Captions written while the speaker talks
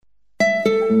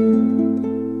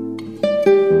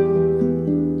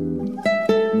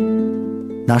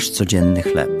Nasz codzienny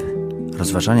chleb.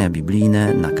 Rozważania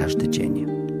biblijne na każdy dzień.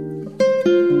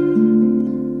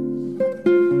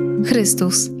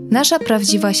 Chrystus, nasza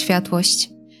prawdziwa światłość.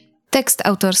 Tekst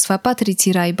autorstwa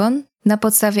Patrycji Rajbon na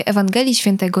podstawie Ewangelii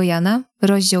Świętego Jana,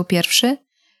 rozdział 1,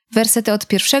 wersety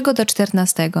od 1 do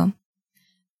 14.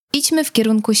 Idźmy w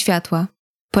kierunku światła,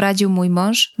 poradził mój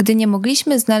mąż, gdy nie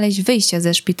mogliśmy znaleźć wyjścia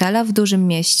ze szpitala w dużym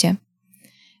mieście.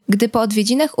 Gdy po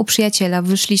odwiedzinach u przyjaciela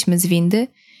wyszliśmy z windy,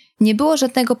 nie było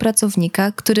żadnego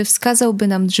pracownika, który wskazałby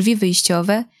nam drzwi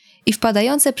wyjściowe i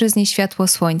wpadające przez nie światło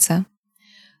słońca.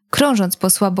 Krążąc po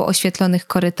słabo oświetlonych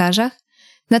korytarzach,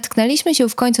 natknęliśmy się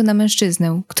w końcu na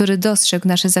mężczyznę, który dostrzegł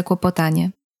nasze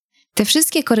zakłopotanie. Te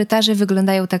wszystkie korytarze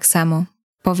wyglądają tak samo,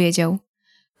 powiedział,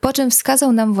 po czym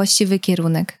wskazał nam właściwy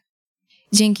kierunek.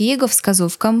 Dzięki jego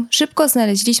wskazówkom szybko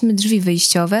znaleźliśmy drzwi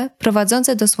wyjściowe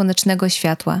prowadzące do słonecznego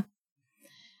światła.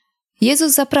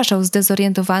 Jezus zapraszał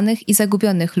zdezorientowanych i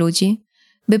zagubionych ludzi,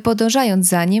 by podążając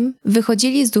za Nim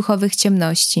wychodzili z duchowych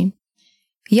ciemności.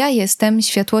 Ja jestem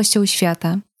światłością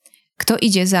świata. Kto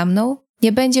idzie za mną,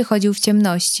 nie będzie chodził w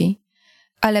ciemności,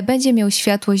 ale będzie miał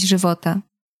światłość żywota.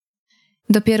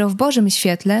 Dopiero w Bożym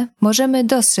świetle możemy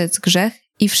dostrzec grzech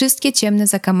i wszystkie ciemne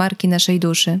zakamarki naszej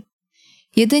duszy.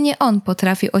 Jedynie On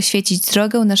potrafi oświecić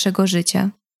drogę naszego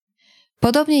życia.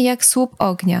 Podobnie jak słup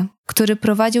ognia, który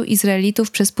prowadził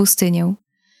Izraelitów przez pustynię.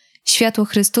 Światło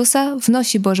Chrystusa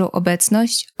wnosi Bożą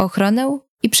obecność, ochronę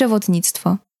i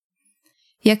przewodnictwo.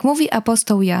 Jak mówi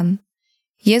apostoł Jan,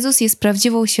 Jezus jest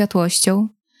prawdziwą światłością,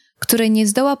 której nie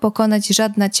zdoła pokonać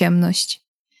żadna ciemność.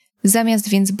 Zamiast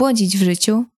więc błądzić w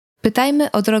życiu,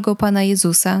 pytajmy o drogę Pana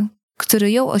Jezusa,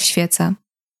 który ją oświeca.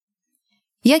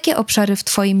 Jakie obszary w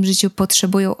Twoim życiu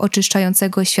potrzebują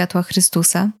oczyszczającego światła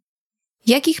Chrystusa?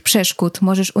 Jakich przeszkód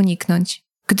możesz uniknąć,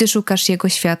 gdy szukasz Jego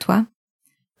światła?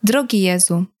 Drogi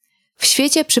Jezu, w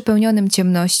świecie przepełnionym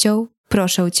ciemnością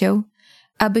proszę Cię,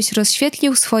 abyś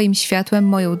rozświetlił swoim światłem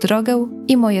moją drogę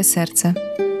i moje serce.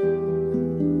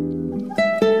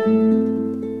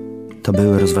 To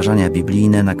były rozważania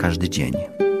biblijne na każdy dzień.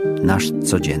 Nasz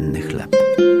codzienny chleb.